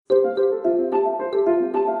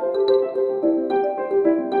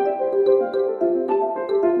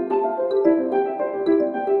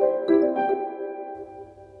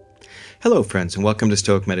Hello, friends, and welcome to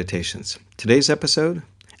Stoic Meditations. Today's episode,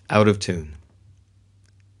 Out of Tune.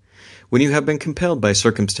 When you have been compelled by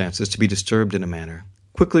circumstances to be disturbed in a manner,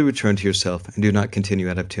 quickly return to yourself and do not continue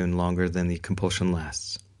out of tune longer than the compulsion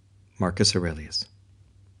lasts. Marcus Aurelius.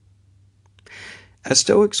 As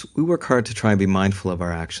Stoics, we work hard to try and be mindful of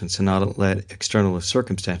our actions and not let external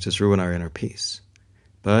circumstances ruin our inner peace.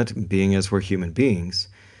 But, being as we're human beings,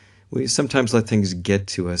 we sometimes let things get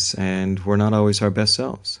to us and we're not always our best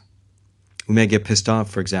selves. We may get pissed off,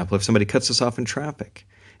 for example, if somebody cuts us off in traffic.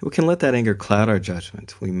 We can let that anger cloud our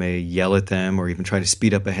judgment. We may yell at them or even try to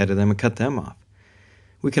speed up ahead of them and cut them off.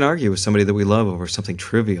 We can argue with somebody that we love over something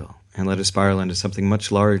trivial and let it spiral into something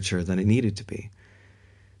much larger than it needed to be.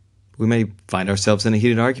 We may find ourselves in a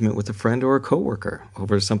heated argument with a friend or a coworker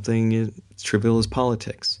over something as trivial as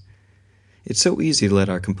politics. It's so easy to let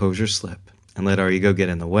our composure slip and let our ego get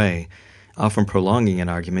in the way, often prolonging an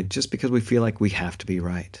argument just because we feel like we have to be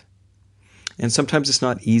right. And sometimes it's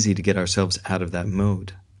not easy to get ourselves out of that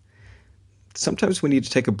mode. Sometimes we need to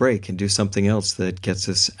take a break and do something else that gets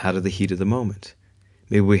us out of the heat of the moment.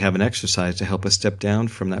 Maybe we have an exercise to help us step down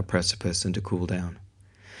from that precipice and to cool down.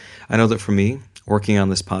 I know that for me, working on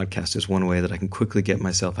this podcast is one way that I can quickly get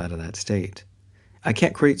myself out of that state. I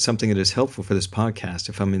can't create something that is helpful for this podcast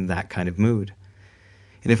if I'm in that kind of mood.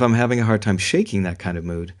 And if I'm having a hard time shaking that kind of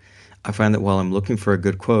mood, I find that while I'm looking for a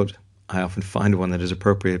good quote, I often find one that is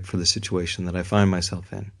appropriate for the situation that I find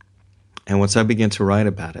myself in. And once I begin to write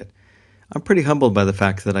about it, I'm pretty humbled by the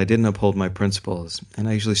fact that I didn't uphold my principles, and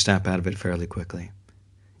I usually snap out of it fairly quickly.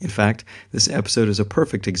 In fact, this episode is a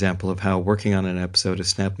perfect example of how working on an episode has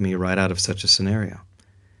snapped me right out of such a scenario.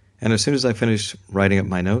 And as soon as I finish writing up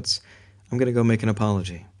my notes, I'm going to go make an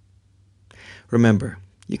apology. Remember,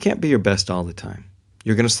 you can't be your best all the time.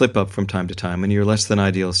 You're going to slip up from time to time, and your less than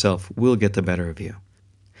ideal self will get the better of you.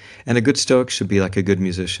 And a good Stoic should be like a good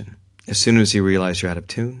musician. As soon as you realize you're out of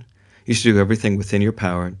tune, you should do everything within your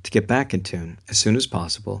power to get back in tune as soon as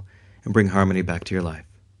possible and bring harmony back to your life.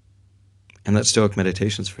 And that's Stoic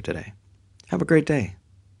Meditations for today. Have a great day.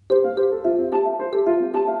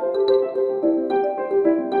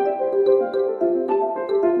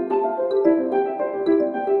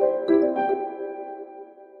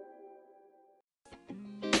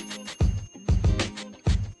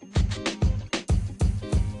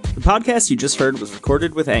 The podcast you just heard was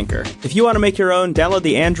recorded with Anchor. If you want to make your own, download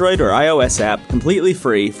the Android or iOS app completely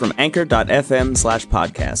free from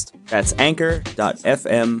anchor.fm/podcast. That's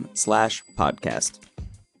anchor.fm/podcast.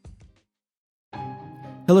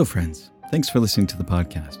 Hello, friends. Thanks for listening to the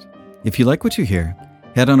podcast. If you like what you hear,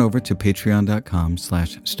 head on over to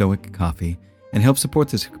patreon.com/stoiccoffee and help support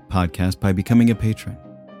this podcast by becoming a patron.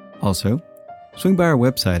 Also, swing by our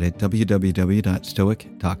website at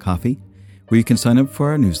www.stoic.coffee, where you can sign up for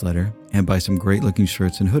our newsletter and buy some great-looking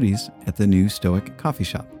shirts and hoodies at the new Stoic Coffee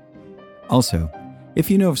Shop. Also,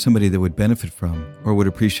 if you know of somebody that would benefit from or would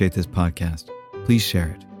appreciate this podcast, please share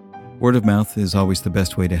it. Word of mouth is always the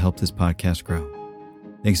best way to help this podcast grow.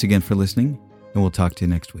 Thanks again for listening, and we'll talk to you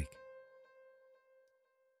next week.